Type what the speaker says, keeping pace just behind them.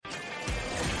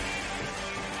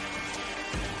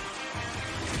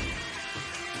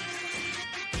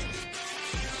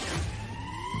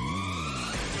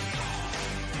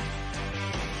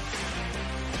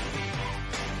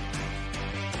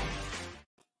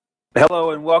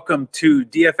Hello and welcome to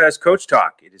DFS Coach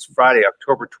Talk. It is Friday,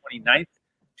 October 29th,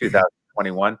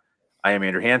 2021. I am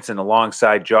Andrew Hanson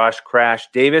alongside Josh Crash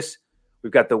Davis.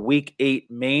 We've got the Week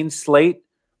 8 main slate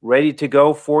ready to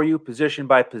go for you, position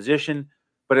by position.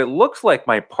 But it looks like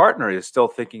my partner is still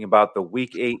thinking about the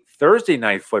Week 8 Thursday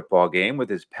night football game with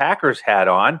his Packers hat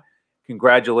on.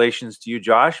 Congratulations to you,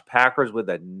 Josh. Packers with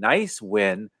a nice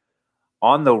win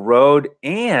on the road,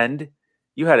 and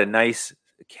you had a nice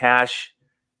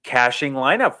cashing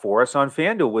lineup for us on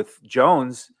Fanduel with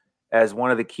Jones as one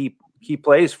of the key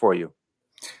plays for you.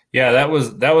 Yeah, that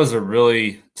was a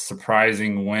really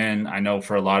surprising win. I know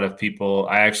for a lot of people,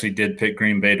 I actually did pick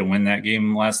Green Bay to win that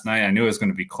game last night. I knew it was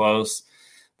going to be close,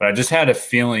 but I just had a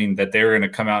feeling that they were going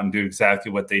to come out and do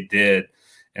exactly what they did,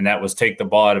 and that was take the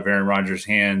ball out of Aaron Rodgers'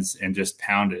 hands and just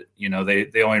pound it. You know,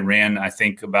 they only ran, I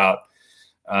think, about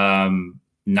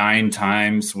 9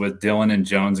 times with Dillon and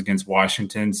Jones against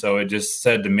Washington. So it just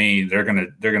said to me, they're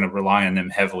gonna rely on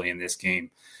them heavily in this game.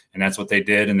 And that's what they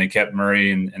did. And they kept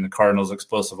Murray and the Cardinals'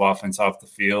 explosive offense off the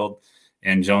field.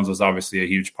 And Jones was obviously a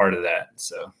huge part of that.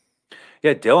 So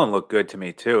yeah, Dillon looked good to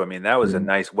me too. I mean, that was a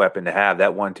nice weapon to have.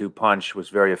 That 1-2 punch was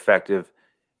very effective,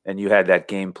 and you had that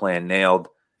game plan nailed.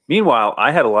 Meanwhile,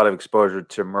 I had a lot of exposure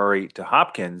to Murray to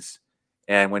Hopkins.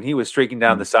 And when he was streaking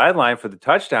down the sideline for the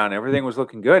touchdown, everything was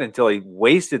looking good until he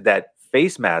wasted that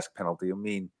face mask penalty. I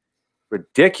mean,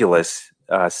 ridiculous.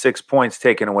 6 points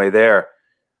taken away there,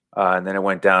 and then it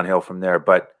went downhill from there.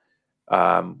 But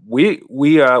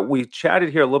we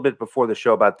chatted here a little bit before the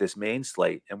show about this main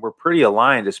slate, and we're pretty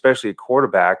aligned, especially at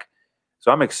quarterback.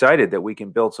 So I'm excited that we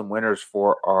can build some winners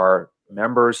for our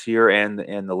members here and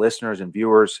the listeners and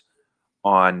viewers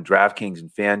on Draftkings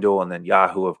and Fanduel, and then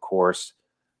Yahoo, of course.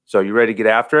 So you ready to get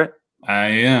after it? I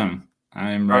am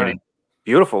ready. Right.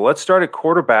 Beautiful. Let's start at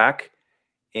quarterback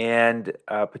and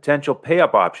potential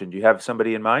pay-up option. Do you have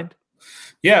somebody in mind?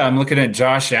 Yeah, I'm looking at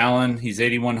Josh Allen. He's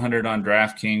 8,100 on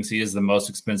DraftKings. He is the most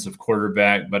expensive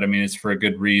quarterback, but I mean, it's for a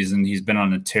good reason. He's been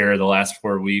on a tear the last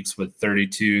 4 weeks with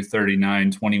 32,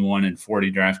 39, 21, and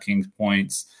 40 DraftKings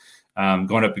points.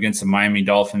 Going up against the Miami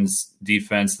Dolphins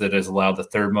defense that has allowed the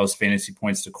third most fantasy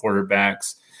points to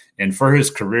quarterbacks. And for his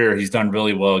career, he's done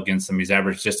really well against them. He's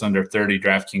averaged just under 30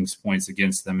 DraftKings points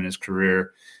against them in his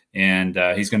career. And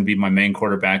he's going to be my main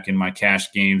quarterback in my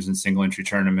cash games and single entry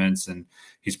tournaments. And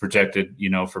he's projected,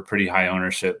 for pretty high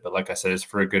ownership. But like I said, it's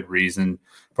for a good reason.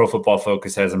 Pro Football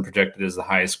Focus has him projected as the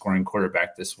highest scoring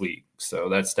quarterback this week. So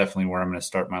that's definitely where I'm going to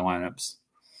start my lineups.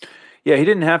 Yeah, he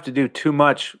didn't have to do too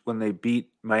much when they beat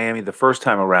Miami the first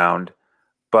time around.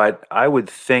 But I would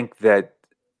think that,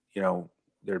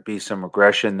 there'd be some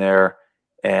regression there.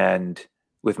 And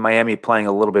with Miami playing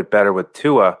a little bit better with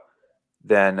Tua,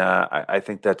 then I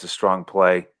think that's a strong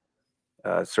play.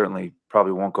 Certainly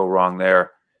probably won't go wrong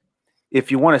there.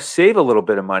 If you want to save a little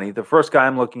bit of money, the first guy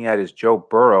I'm looking at is Joe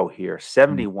Burrow here,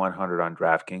 7,100 on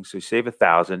DraftKings. So you save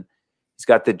 1,000. He's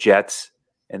got the Jets,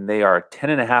 and they are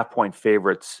 10.5-point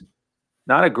favorites.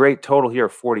 Not a great total here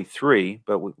of 43,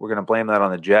 but we're going to blame that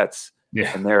on the Jets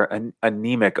and their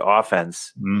anemic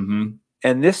offense. Mm-hmm.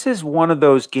 And this is one of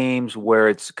those games where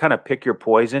it's kind of pick your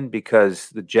poison because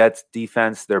the Jets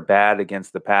defense, they're bad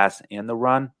against the pass and the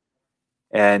run.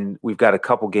 And we've got a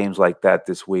couple games like that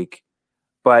this week.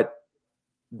 But,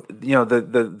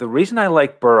 the reason I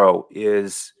like Burrow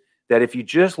is that if you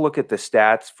just look at the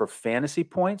stats for fantasy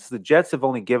points, the Jets have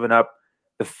only given up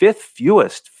the 5th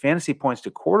fewest fantasy points to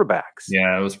quarterbacks.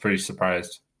 Yeah, I was pretty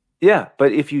surprised. Yeah,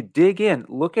 but if you dig in,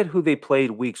 look at who they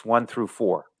played weeks 1 through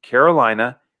 4.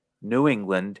 Carolina, New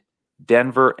England,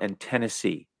 Denver, and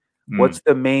Tennessee. What's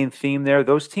the main theme there?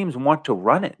 Those teams want to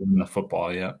run it. In the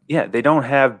football, yeah. Yeah, they don't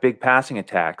have big passing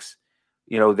attacks.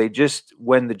 They just,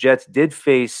 when the Jets did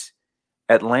face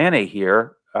Atlanta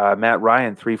here, Matt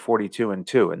Ryan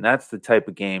 342-2, and that's the type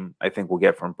of game I think we'll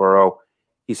get from Burrow.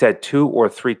 He's had 2 or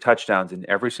 3 touchdowns in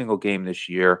every single game this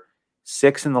year,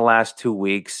 6 in the last 2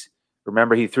 weeks.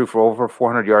 Remember, he threw for over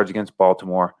 400 yards against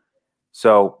Baltimore.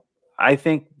 So I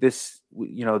think this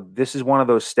is one of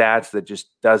those stats that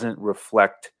just doesn't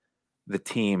reflect the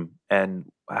team and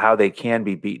how they can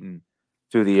be beaten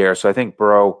through the air. So I think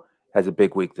Burrow has a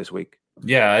big week this week.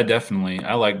 Yeah,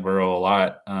 I like Burrow a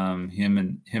lot. Him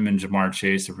and Jamar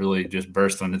Chase have really just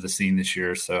burst onto the scene this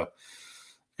year. So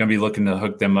going to be looking to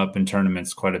hook them up in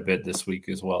tournaments quite a bit this week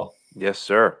as well. Yes,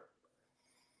 sir.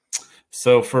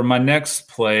 So for my next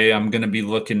play, I'm going to be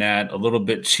looking at a little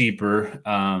bit cheaper.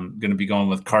 Going to be going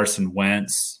with Carson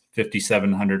Wentz,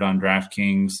 5,700 on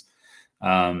DraftKings.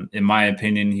 In my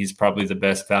opinion, he's probably the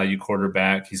best value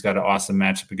quarterback. He's got an awesome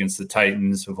matchup against the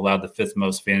Titans, who've allowed the 5th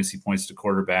most fantasy points to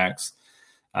quarterbacks.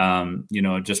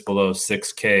 Just below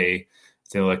 6K.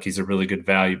 feel like he's a really good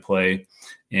value play.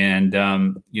 And,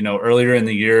 earlier in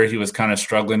the year, he was kind of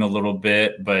struggling a little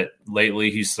bit, but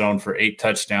lately he's thrown for 8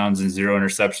 touchdowns and 0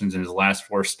 interceptions in his last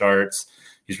 4 starts.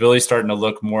 He's really starting to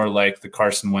look more like the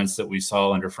Carson Wentz that we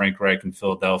saw under Frank Reich in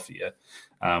Philadelphia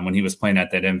when he was playing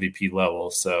at that MVP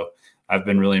level. So I've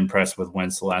been really impressed with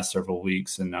Wentz the last several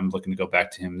weeks, and I'm looking to go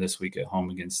back to him this week at home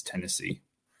against Tennessee.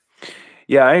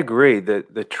 Yeah, I agree.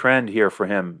 The trend here for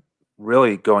him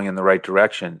really going in the right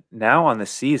direction. Now on the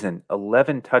season,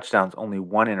 11 touchdowns, only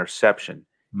 1 interception.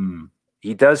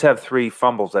 He does have 3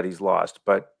 fumbles that he's lost,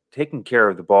 but taking care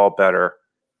of the ball better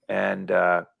and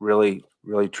really,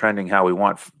 really trending how we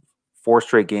want. 4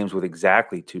 straight games with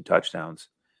exactly 2 touchdowns.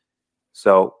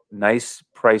 So nice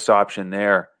price option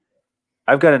there.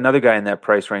 I've got another guy in that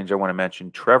price range I want to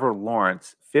mention, Trevor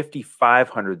Lawrence,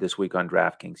 5,500 this week on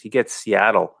DraftKings. He gets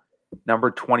Seattle,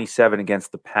 number 27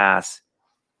 against the pass.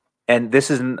 And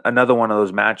this is another one of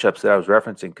those matchups that I was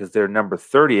referencing because they're number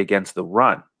 30 against the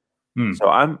run. So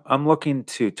I'm looking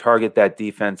to target that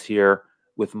defense here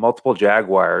with multiple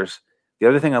Jaguars. The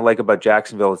other thing I like about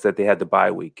Jacksonville is that they had the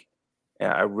bye week.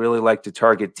 I really like to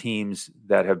target teams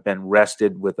that have been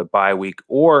rested with a bye week,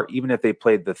 or even if they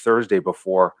played the Thursday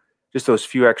before, just those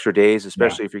few extra days,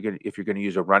 especially if you're going to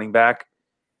use a running back.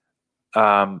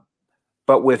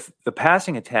 But with the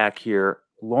passing attack here,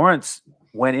 Lawrence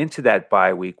went into that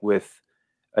bye week with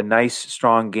a nice,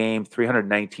 strong game,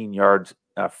 319 yards,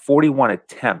 41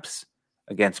 attempts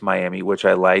against Miami, which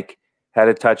I like, had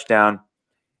a touchdown.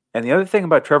 And the other thing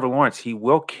about Trevor Lawrence, he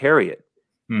will carry it.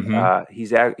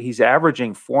 He's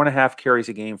averaging 4.5 carries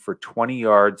a game for 20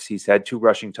 yards. He's had 2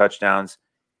 rushing touchdowns,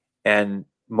 and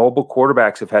mobile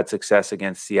quarterbacks have had success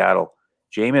against Seattle.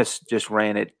 Jameis just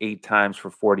ran it 8 times for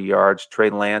 40 yards. Trey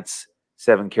Lance,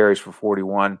 7 carries for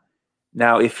 41.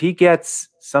 Now, if he gets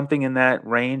something in that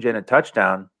range and a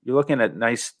touchdown, you're looking at a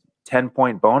nice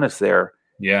 10-point bonus there.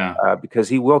 Yeah. Because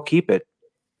he will keep it,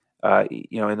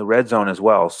 in the red zone as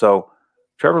well. So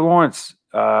Trevor Lawrence,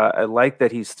 I like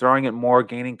that he's throwing it more,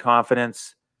 gaining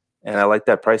confidence, and I like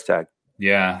that price tag.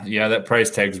 Yeah, that price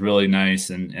tag's really nice,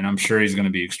 and I'm sure he's going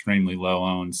to be extremely low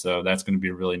owned, so that's going to be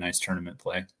a really nice tournament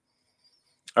play.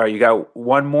 All right, you got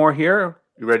one more here?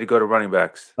 You ready to go to running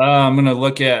backs? I'm going to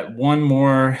look at one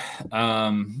more,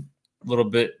 a little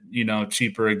bit,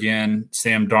 cheaper again.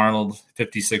 Sam Darnold,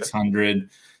 5,600.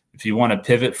 If you want to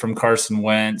pivot from Carson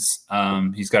Wentz,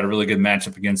 he's got a really good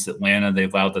matchup against Atlanta.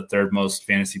 They've allowed the 3rd most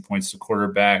fantasy points to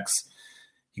quarterbacks.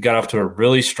 He got off to a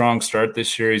really strong start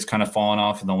this year. He's kind of fallen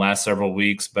off in the last several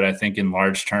weeks, but I think in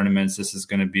large tournaments, this is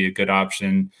going to be a good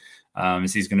option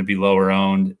as he's going to be lower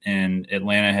owned. And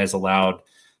Atlanta has allowed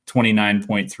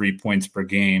 29.3 points per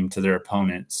game to their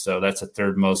opponents. So that's a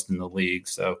 3rd most in the league.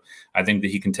 So I think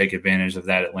that he can take advantage of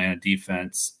that Atlanta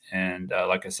defense. And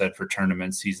like I said, for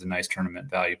tournaments, he's a nice tournament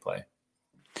value play.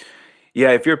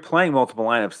 Yeah, if you're playing multiple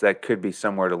lineups, that could be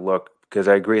somewhere to look because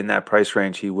I agree in that price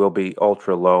range, he will be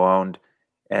ultra low owned.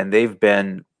 And they've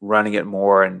been running it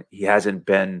more, and he hasn't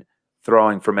been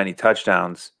throwing for many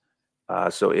touchdowns.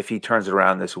 So if he turns it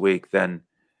around this week, then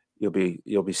you'll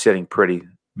be sitting pretty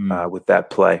with that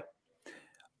play.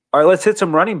 All right, let's hit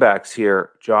some running backs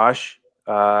here, Josh.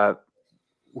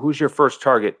 Who's your first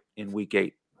target in Week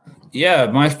 8? Yeah,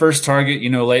 my first target,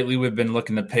 lately we've been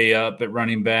looking to pay up at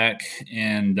running back.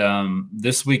 And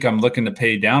this week I'm looking to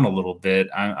pay down a little bit.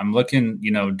 I'm looking,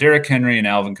 Derrick Henry and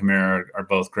Alvin Kamara are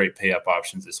both great pay up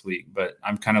options this week, but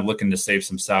I'm kind of looking to save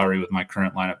some salary with my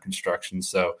current lineup construction.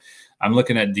 So I'm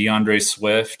looking at DeAndre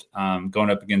Swift going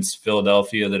up against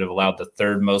Philadelphia that have allowed the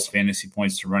 3rd most fantasy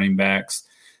points to running backs.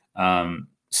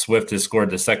 Swift has scored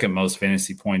the 2nd most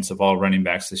fantasy points of all running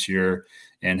backs this year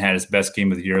and had his best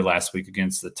game of the year last week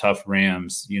against the tough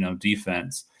Rams,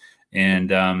 defense.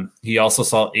 And he also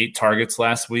saw 8 targets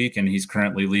last week, and he's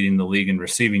currently leading the league in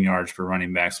receiving yards for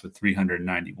running backs with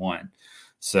 391.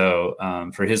 So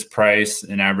for his price,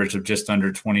 an average of just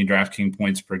under 20 DraftKings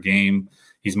points per game,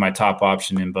 he's my top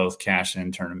option in both cash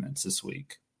and tournaments this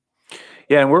week.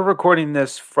 Yeah, and we're recording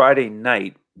this Friday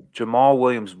night. Jamal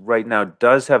Williams right now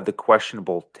does have the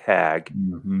questionable tag.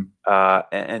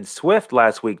 And Swift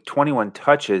last week, 21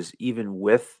 touches, even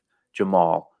with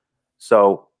Jamal.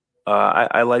 So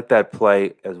I like that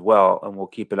play as well, and we'll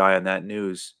keep an eye on that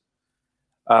news.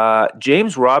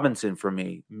 James Robinson for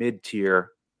me,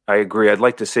 mid-tier. I agree. I'd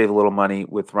like to save a little money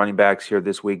with running backs here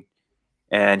this week.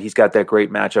 And he's got that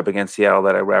great matchup against Seattle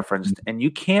that I referenced. And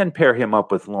you can pair him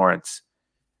up with Lawrence,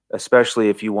 especially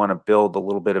if you want to build a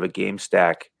little bit of a game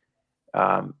stack.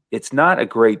 It's not a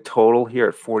great total here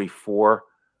at 44,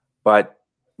 but,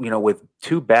 with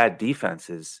 2 bad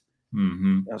defenses,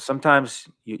 sometimes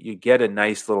you get a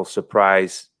nice little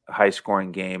surprise,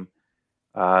 high-scoring game.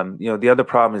 The other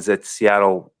problem is that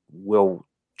Seattle will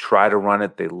try to run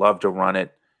it. They love to run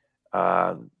it.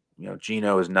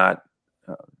 Geno is not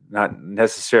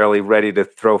necessarily ready to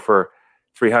throw for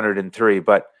 303,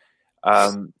 but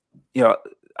um, you know,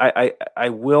 I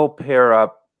will pair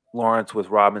up Lawrence with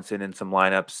Robinson in some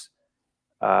lineups.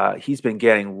 He's been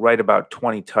getting right about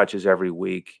 20 touches every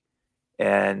week,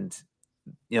 and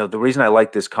the reason I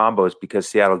like this combo is because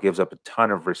Seattle gives up a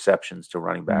ton of receptions to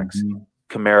running backs. Mm-hmm.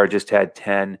 Kamara just had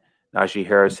 10. Najee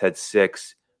Harris had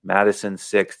 6. Madison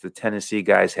 6. The Tennessee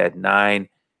guys had 9.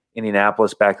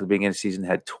 Indianapolis back at the beginning of the season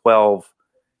had 12.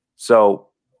 So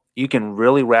you can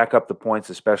really rack up the points,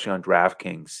 especially on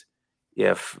DraftKings,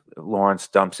 if Lawrence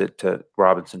dumps it to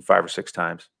Robinson 5 or 6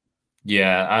 times.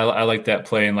 Yeah, I like that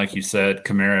play. And like you said,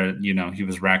 Kamara, he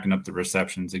was racking up the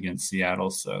receptions against Seattle.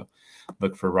 So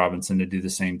look for Robinson to do the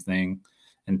same thing,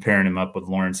 and pairing him up with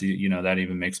Lawrence, that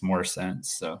even makes more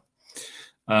sense. So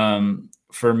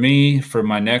for me, for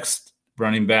my next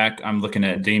running back, I'm looking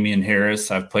at Damian Harris.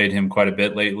 I've played him quite a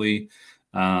bit lately.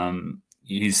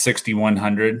 He's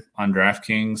 6,100 on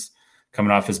DraftKings,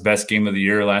 coming off his best game of the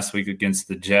year last week against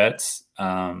the Jets.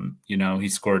 He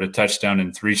scored a touchdown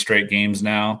in 3 straight games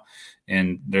now,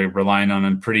 and they're relying on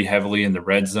him pretty heavily in the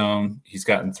red zone. He's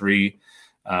gotten 3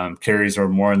 carries or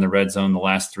more in the red zone the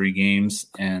last 3 games,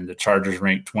 and the Chargers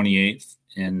ranked 28th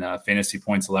in fantasy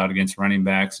points allowed against running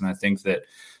backs. And I think that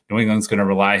New England's going to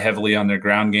rely heavily on their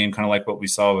ground game, kind of like what we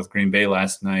saw with Green Bay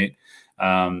last night.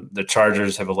 The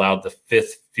Chargers have allowed the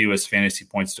 5th fewest fantasy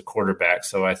points to quarterbacks,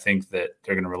 so I think that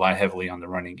they're going to rely heavily on the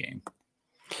running game.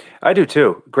 I do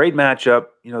too. Great matchup.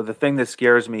 The thing that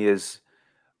scares me is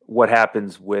what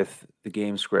happens with the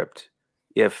game script.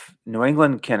 If New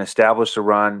England can establish a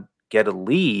run, get a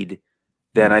lead,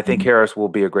 then I think Harris will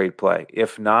be a great play.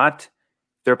 If not,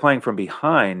 they're playing from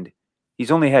behind.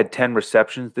 He's only had 10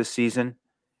 receptions this season,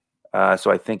 so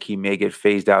I think he may get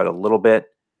phased out a little bit.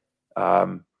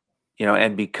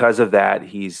 And because of that,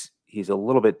 he's a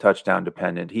little bit touchdown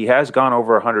dependent. He has gone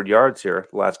over 100 yards here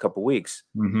the last couple of weeks.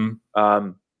 Mm-hmm.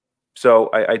 So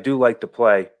I do like the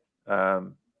play,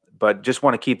 but just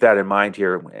want to keep that in mind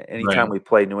here. Anytime we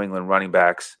play New England running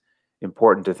backs,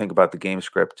 important to think about the game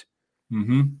script.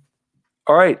 Mm-hmm.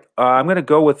 All right, I'm going to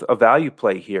go with a value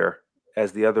play here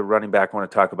as the other running back I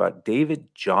want to talk about, David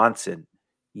Johnson.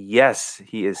 Yes,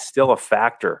 he is still a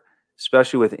factor,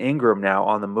 especially with Ingram now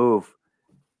on the move.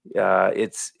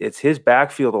 It's his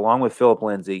backfield along with Phillip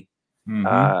Lindsay.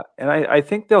 Mm-hmm. And I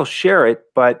think they'll share it,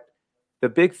 but the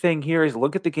big thing here is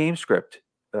look at the game script.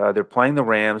 They're playing the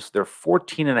Rams. They're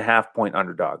 14.5-point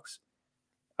underdogs.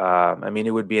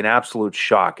 It would be an absolute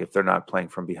shock if they're not playing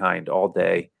from behind all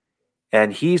day.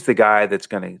 And he's the guy that's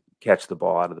going to catch the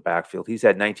ball out of the backfield. He's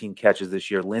had 19 catches this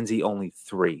year. Lindsay only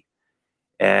 3.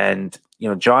 And,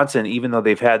 Johnson, even though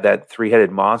they've had that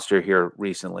 3-headed monster here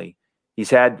recently, he's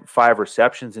had 5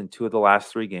 receptions in 2 of the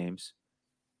last 3 games.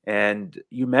 And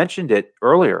you mentioned it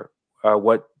earlier,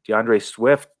 what DeAndre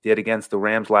Swift did against the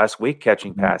Rams last week,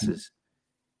 catching passes.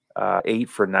 8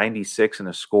 for 96 and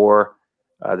a score.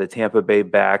 The Tampa Bay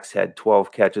backs had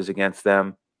 12 catches against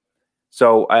them.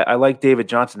 So I like David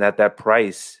Johnson at that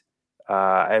price.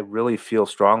 I really feel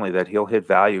strongly that he'll hit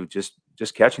value just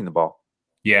catching the ball.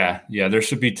 Yeah. There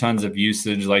should be tons of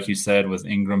usage, like you said, with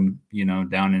Ingram,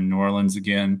 down in New Orleans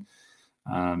again.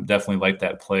 Definitely like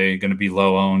that play. Going to be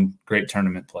low owned. Great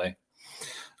tournament play.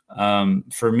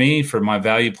 For me, for my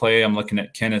value play, I'm looking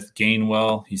at Kenneth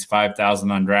Gainwell. He's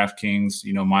 5,000 on DraftKings.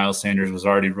 Miles Sanders was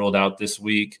already ruled out this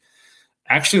week.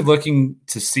 Actually looking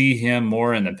to see him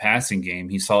more in the passing game.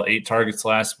 He saw 8 targets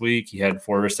last week. He had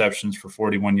 4 receptions for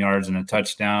 41 yards and a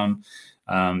touchdown.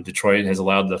 Detroit has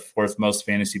allowed the 4th most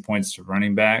fantasy points to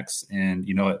running backs. And,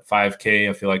 at 5K,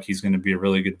 I feel like he's going to be a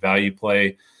really good value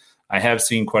play. I have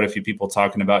seen quite a few people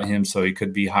talking about him, so he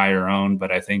could be higher owned,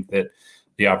 but I think that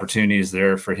the opportunity is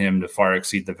there for him to far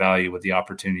exceed the value with the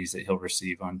opportunities that he'll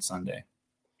receive on Sunday.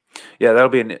 Yeah, that'll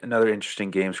be another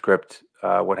interesting game script.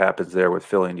 What happens there with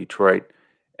Philly and Detroit,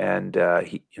 and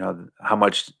how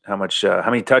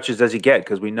many touches does he get?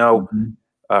 Because we know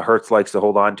Hurts likes to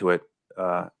hold on to it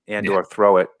or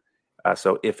throw it.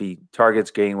 So if he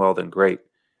targets Gainwell, then great.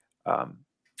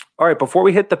 All right, before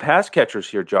we hit the pass catchers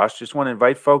here, Josh, just want to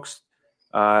invite folks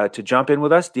to jump in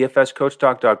with us.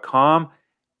 DFSCoachTalk.com.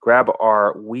 Grab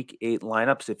our Week 8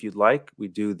 lineups if you'd like. We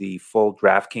do the full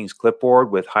DraftKings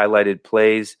clipboard with highlighted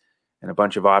plays and a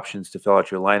bunch of options to fill out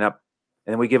your lineup.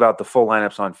 And then we give out the full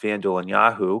lineups on Fanduel and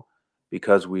Yahoo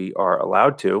because we are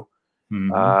allowed to.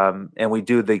 Mm-hmm. And we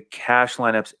do the cash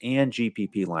lineups and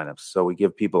GPP lineups. So we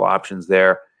give people options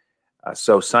there.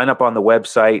 So sign up on the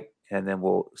website, and then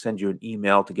we'll send you an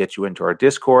email to get you into our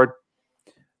Discord.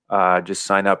 just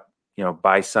sign up,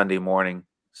 by Sunday morning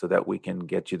so that we can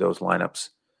get you those lineups.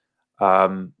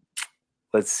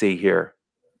 Let's see here.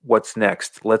 What's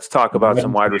next? Let's talk about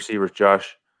some wide receivers,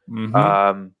 Josh.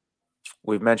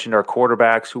 We've mentioned our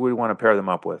quarterbacks. Who we want to pair them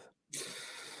up with?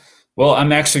 Well,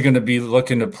 I'm actually going to be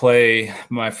looking to play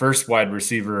my first wide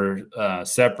receiver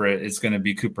separate. It's going to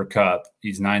be Cooper Kupp.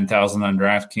 He's 9,000 on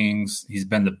DraftKings. He's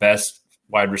been the best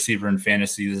wide receiver in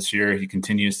fantasy this year. He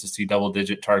continues to see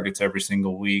double-digit targets every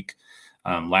single week.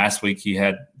 Last week, he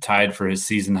had tied for his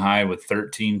season high with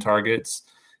 13 targets.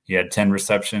 He had 10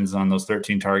 receptions on those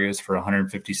 13 targets for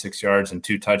 156 yards and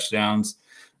 2 touchdowns.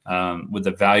 With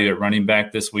the value at running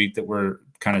back this week that we're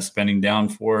kind of spending down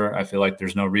for, I feel like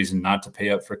there's no reason not to pay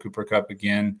up for Cooper Kupp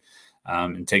again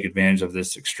and take advantage of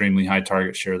this extremely high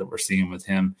target share that we're seeing with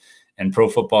him. And Pro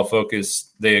Football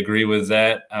Focus, they agree with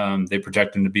that. They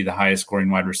project him to be the highest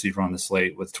scoring wide receiver on the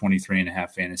slate with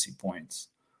 23.5 fantasy points.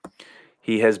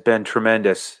 He has been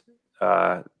tremendous.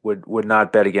 Would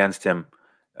not bet against him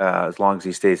as long as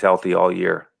he stays healthy all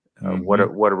year. What a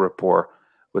rapport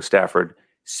with Stafford.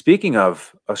 Speaking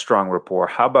of a strong rapport,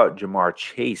 how about Jamar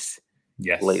Chase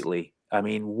lately? I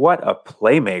mean, what a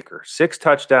playmaker. 6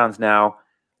 touchdowns now.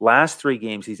 Last 3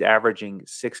 games, he's averaging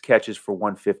 6 catches for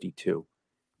 152.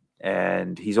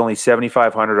 And he's only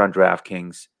 7,500 on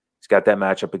DraftKings. He's got that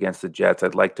matchup against the Jets.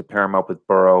 I'd like to pair him up with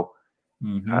Burrow.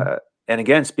 And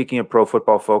again, speaking of Pro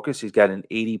Football Focus, he's got an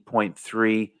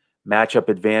 80.3 matchup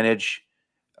advantage.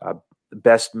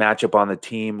 Best matchup on the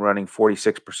team, running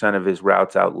 46% of his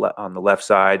routes out on the left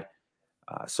side.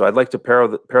 So I'd like to pair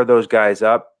those guys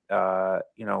up.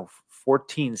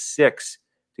 14-6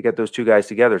 to get those 2 guys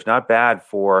together is not bad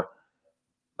for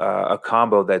a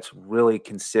combo that's really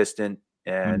consistent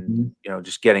and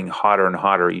just getting hotter and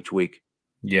hotter each week.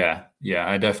 Yeah,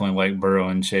 I definitely like Burrow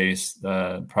and Chase.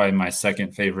 Probably my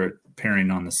second favorite pairing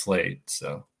on the slate.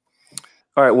 So,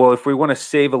 all right. Well, if we want to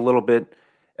save a little bit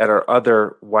at our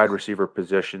other wide receiver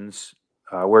positions,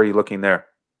 where are you looking there?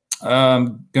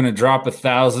 I'm going to drop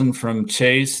 1,000 from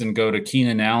Chase and go to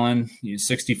Keenan Allen. He's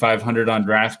 6,500 on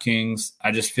DraftKings.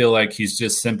 I just feel like he's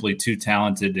just simply too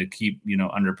talented to keep,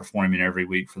 underperforming every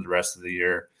week for the rest of the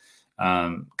year.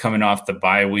 Coming off the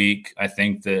bye week, I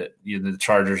think that the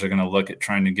Chargers are going to look at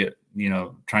trying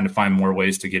to find more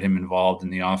ways to get him involved in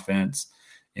the offense.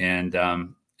 And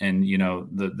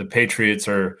the Patriots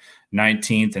are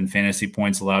 19th in fantasy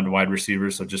points allowed to wide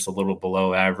receivers, so just a little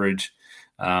below average.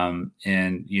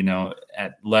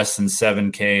 At less than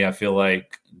 7K, I feel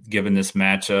like given this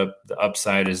matchup, the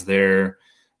upside is there.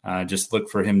 Just look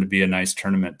for him to be a nice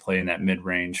tournament play in that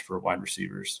mid-range for wide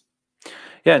receivers.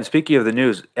 Yeah, and speaking of the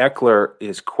news, Eckler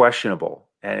is questionable.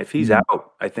 And if he's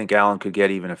out, I think Allen could get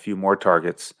even a few more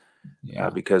targets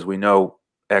because we know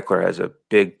Eckler has a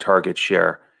big target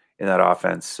share in that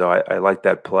offense. So I like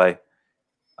that play.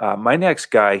 My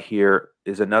next guy here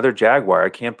is another Jaguar. I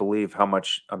can't believe how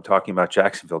much I'm talking about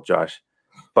Jacksonville, Josh.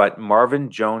 But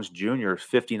Marvin Jones Jr. is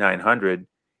 5,900,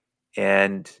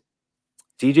 and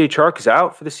DJ Chark is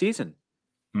out for the season.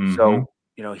 So,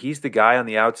 he's the guy on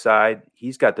the outside.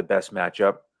 He's got the best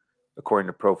matchup, according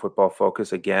to Pro Football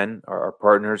Focus. Again, our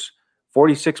partners,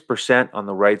 46% on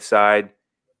the right side.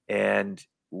 And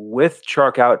with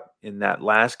Chark out in that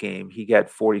last game, he got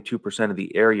 42% of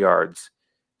the air yards.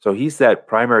 So he's that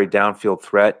primary downfield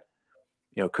threat.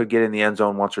 Could get in the end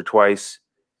zone once or twice.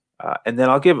 And then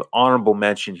I'll give honorable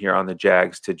mention here on the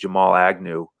Jags to Jamal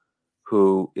Agnew,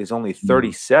 who is only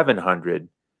 3,700.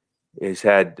 He's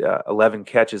had 11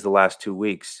 catches the last 2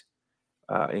 weeks,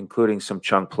 including some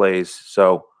chunk plays.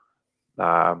 So,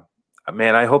 I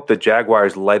hope the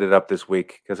Jaguars light it up this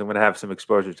week because I'm going to have some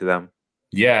exposure to them.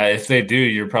 Yeah, if they do,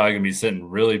 you're probably going to be sitting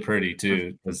really pretty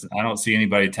too, because I don't see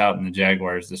anybody touting the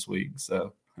Jaguars this week.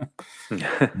 So,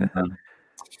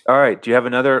 all right. Do you have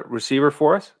another receiver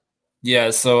for us?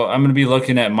 Yeah, so I'm going to be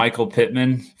looking at Michael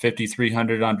Pittman,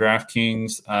 5,300 on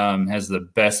DraftKings. Has the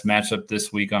best matchup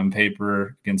this week on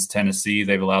paper against Tennessee.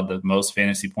 They've allowed the most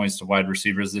fantasy points to wide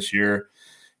receivers this year.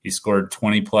 He scored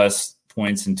 20-plus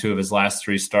points in 2 of his last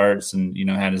 3 starts and,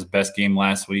 had his best game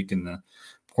last week in the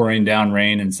pouring down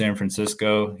rain in San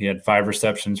Francisco. He had 5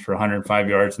 receptions for 105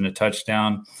 yards and a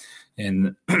touchdown.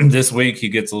 And this week he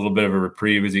gets a little bit of a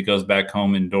reprieve as he goes back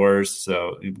home indoors.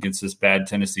 So against this bad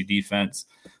Tennessee defense.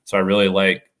 So I really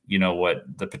like, what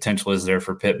the potential is there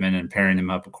for Pittman and pairing him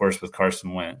up, of course, with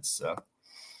Carson Wentz. So,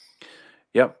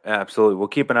 yep, absolutely. We'll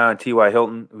keep an eye on T.Y.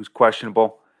 Hilton, who's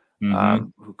questionable,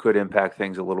 who could impact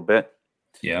things a little bit.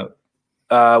 Yeah.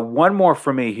 One more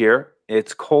for me here.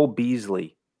 It's Cole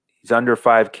Beasley. He's under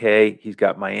 5K. He's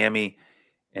got Miami,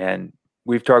 and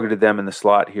we've targeted them in the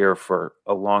slot here for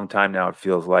a long time now, it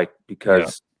feels like,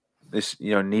 because This,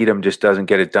 Needham just doesn't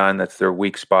get it done. That's their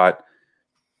weak spot.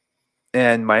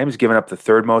 And Miami's given up the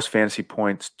third most fantasy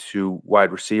points to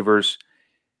wide receivers.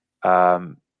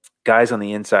 Guys on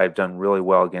the inside have done really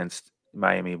well against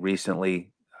Miami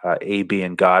recently. AB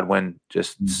and Godwin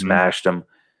just smashed them.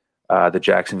 The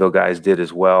Jacksonville guys did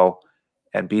as well.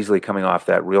 And Beasley coming off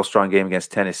that real strong game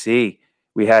against Tennessee.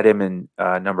 We had him in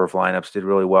a number of lineups, did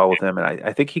really well with him. And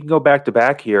I think he can go back to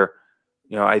back here.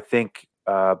 I think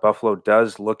Buffalo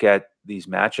does look at these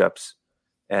matchups,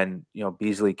 and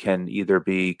Beasley can either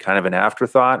be kind of an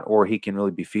afterthought or he can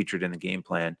really be featured in the game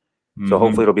plan. So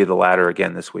hopefully it'll be the latter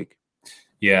again this week.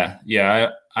 Yeah.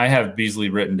 I have Beasley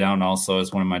written down also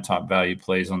as one of my top value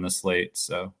plays on the slate.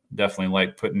 So definitely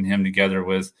like putting him together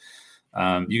with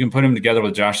you can put him together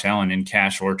with Josh Allen in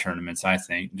cash or tournaments, I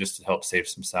think, just to help save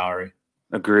some salary.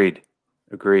 Agreed.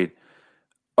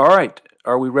 All right.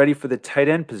 Are we ready for the tight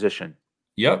end position?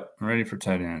 Yep. I'm ready for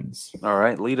tight ends. All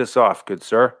right. Lead us off, good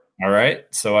sir. All right.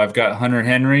 So I've got Hunter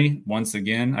Henry once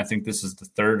again. I think this is the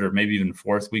third or maybe even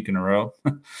fourth week in a row.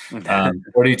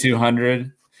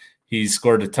 4,200. He's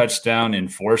scored a touchdown in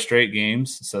 4 straight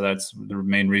games. So that's the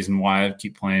main reason why I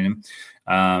keep playing him.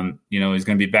 He's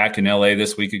going to be back in LA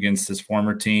this week against his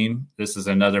former team. This is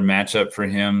another matchup for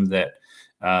him that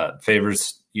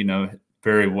fares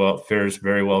very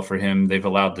well for him. They've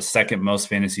allowed the second most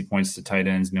fantasy points to tight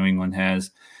ends New England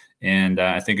has. And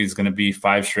I think he's going to be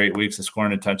 5 straight weeks of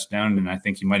scoring a touchdown. And I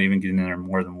think he might even get in there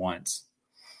more than once.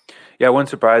 Yeah, it wouldn't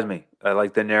surprise me. I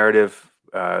like the narrative,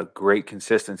 great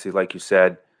consistency, like you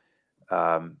said.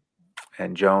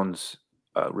 And Jones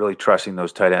really trusting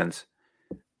those tight ends.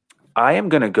 I am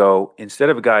going to go, instead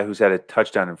of a guy who's had a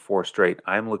touchdown in 4 straight,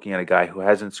 I'm looking at a guy who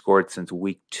hasn't scored since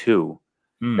week 2.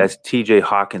 That's TJ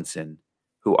Hawkinson,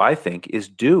 who I think is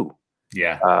due.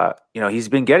 Yeah. He's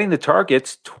been getting the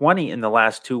targets, 20 in the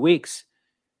last 2 weeks.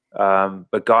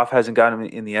 But Goff hasn't gotten him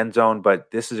in the end zone, but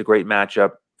this is a great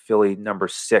matchup. Philly, number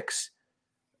 6,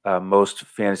 most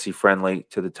fantasy friendly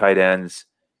to the tight ends.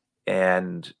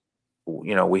 And,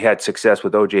 we had success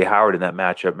with O.J. Howard in that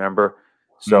matchup, remember?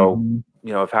 So,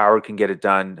 if Howard can get it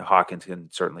done, Hawkinson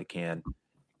certainly can.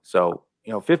 So,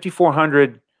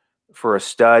 5,400 for a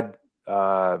stud,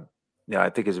 I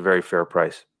think is a very fair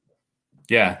price.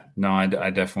 Yeah, no, I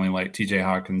definitely like TJ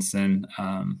Hawkinson.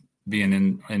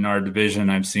 Being in our division,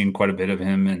 I've seen quite a bit of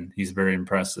him, and he's very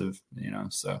impressive,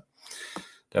 so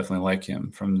definitely like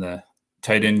him from the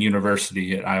tight end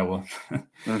university at Iowa.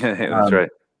 That's right.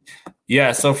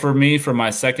 Yeah, so for me, for my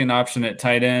second option at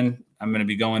tight end, I'm going to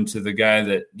be going to the guy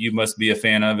that you must be a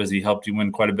fan of as he helped you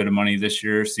win quite a bit of money this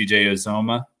year, CJ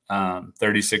Uzomah,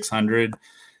 3,600.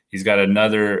 He's got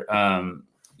another,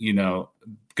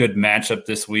 good matchup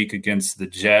this week against the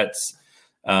Jets.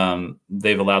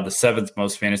 They've allowed the 7th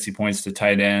most fantasy points to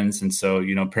tight ends. And so,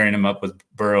 pairing him up with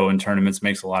Burrow in tournaments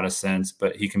makes a lot of sense,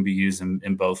 but he can be used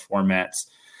in both formats.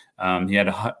 He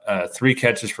had 3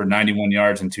 catches for 91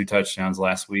 yards and 2 touchdowns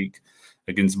last week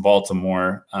against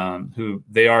Baltimore, who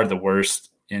they are the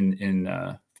worst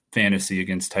in fantasy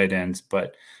against tight ends.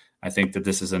 But I think that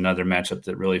this is another matchup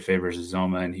that really favors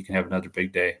Uzomah, and he can have another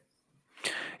big day.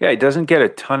 Yeah, he doesn't get a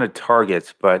ton of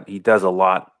targets, but he does a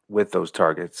lot with those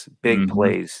targets. Big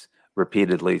plays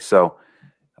repeatedly. So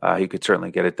he could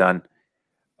certainly get it done.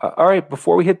 All right,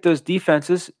 before we hit those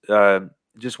defenses,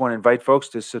 just want to invite folks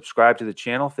to subscribe to the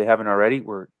channel if they haven't already.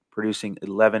 We're producing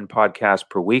 11 podcasts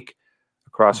per week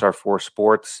across our 4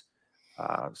 sports.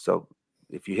 So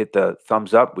if you hit the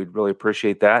thumbs up, we'd really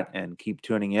appreciate that, and keep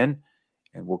tuning in,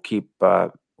 and we'll keep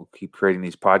creating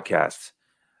these podcasts.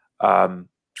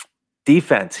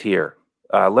 Defense here.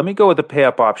 Let me go with the pay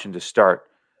up option to start.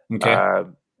 Okay.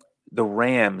 The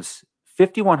Rams,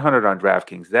 5,100 on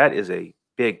DraftKings. That is a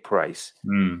big price.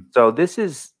 So this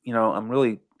is, I'm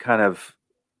really kind of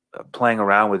playing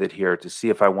around with it here to see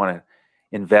if I want to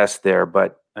invest there.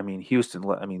 But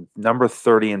Houston, number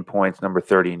 30 in points, number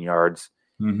 30 in yards.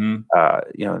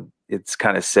 It's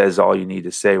kind of says all you need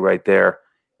to say right there.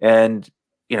 And,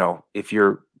 if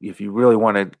you really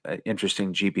want an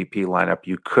interesting GPP lineup,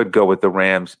 you could go with the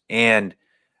Rams and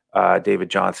David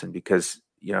Johnson, because,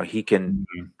 he can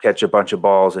catch a bunch of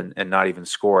balls and not even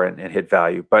score and hit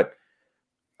value. But,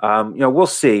 we'll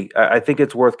see. I think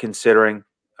it's worth considering.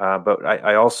 But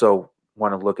I also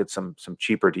want to look at some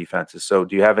cheaper defenses. So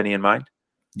do you have any in mind?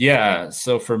 Yeah.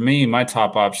 So for me, my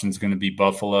top option is going to be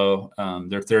Buffalo.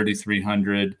 They're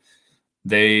 3,300.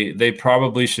 They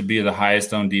probably should be the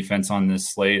highest owned defense on this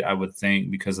slate, I would think,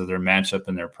 because of their matchup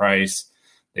and their price.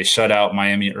 They shut out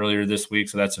Miami earlier this week,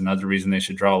 so that's another reason they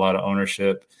should draw a lot of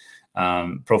ownership.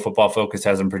 Pro Football Focus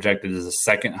has them projected as the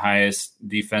second highest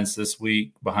defense this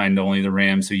week, behind only the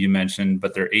Rams, who you mentioned,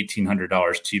 but they're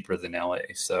 $1,800 cheaper than LA.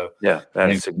 So yeah, I that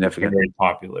is think significant. very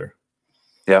popular.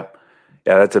 Yeah,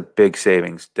 that's a big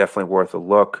savings. Definitely worth a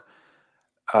look.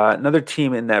 Another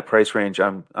team in that price range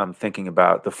I'm thinking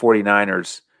about, the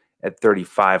 49ers at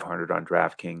 3,500 on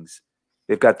DraftKings.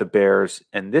 They've got the Bears,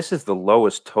 and this is the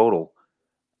lowest total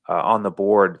on the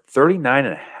board,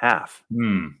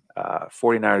 39.5.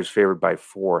 49ers favored by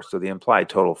 4. So the implied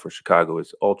total for Chicago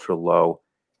is ultra low,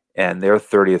 and they're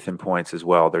 30th in points as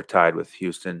well. They're tied with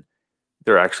Houston.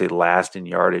 They're actually last in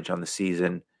yardage on the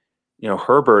season.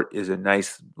 Herbert is a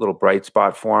nice little bright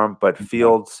spot for him, but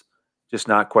Fields just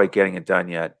not quite getting it done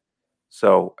yet.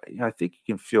 So I think you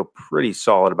can feel pretty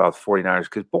solid about the 49ers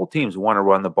because both teams want to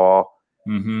run the ball.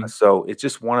 So it's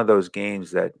just one of those games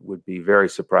that would be very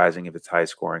surprising if it's high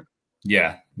scoring.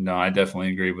 Yeah, no, I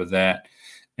definitely agree with that.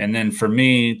 And then for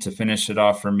me, to finish it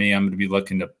off I'm going to be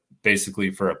looking to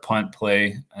basically for a punt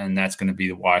play, and that's going to be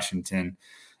the Washington.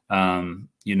 They're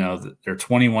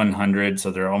 2,100,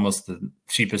 so they're almost the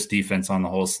cheapest defense on the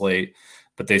whole slate,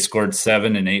 but they scored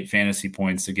 7 and 8 fantasy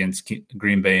points against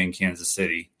Green Bay and Kansas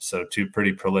City. So 2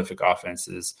 pretty prolific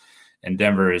offenses, and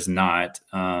Denver is not.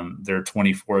 They're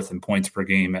 24th in points per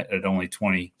game at only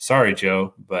 20. Sorry,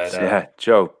 Joe, but yeah,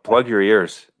 Joe, plug your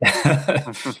ears.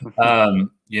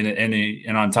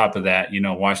 And on top of that,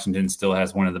 Washington still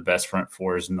has one of the best front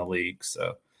fours in the league.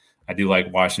 So I do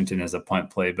like Washington as a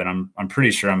punt play, but I'm pretty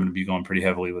sure I'm going to be going pretty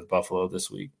heavily with Buffalo this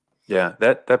week. Yeah,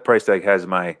 that price tag has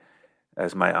my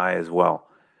eye as well.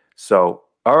 So,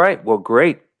 all right, well,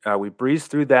 great. We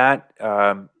breezed through that.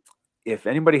 If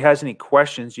anybody has any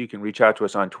questions, you can reach out to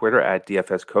us on Twitter at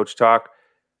DFS Coach Talk.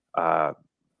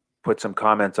 Put some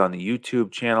comments on the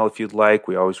YouTube channel if you'd like.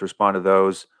 We always respond to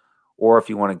those. Or if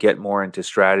you want to get more into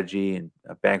strategy and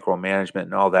bankroll management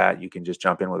and all that, you can just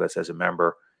jump in with us as a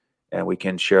member, and we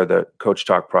can share the Coach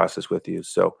Talk process with you.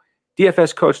 So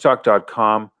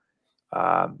dfscoachtalk.com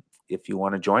if you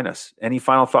want to join us. Any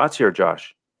final thoughts here,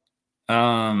 Josh?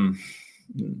 No,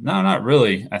 not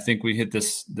really. I think we hit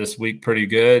this week pretty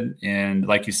good. And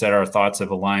like you said, our thoughts have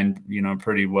aligned,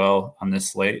 pretty well on this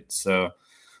slate. So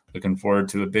looking forward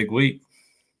to a big week.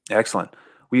 Excellent.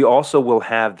 We also will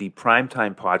have the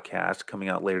Primetime podcast coming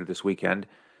out later this weekend.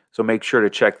 So make sure to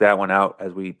check that one out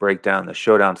as we break down the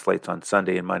showdown slates on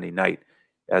Sunday and Monday night,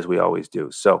 as we always do.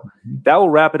 So that will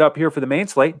wrap it up here for the main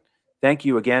slate. Thank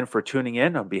you again for tuning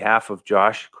in. On behalf of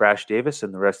Josh Crash Davis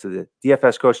and the rest of the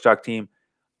DFS Coach Talk team,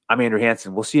 I'm Andrew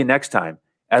Hanson. We'll see you next time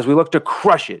as we look to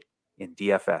crush it in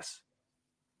DFS.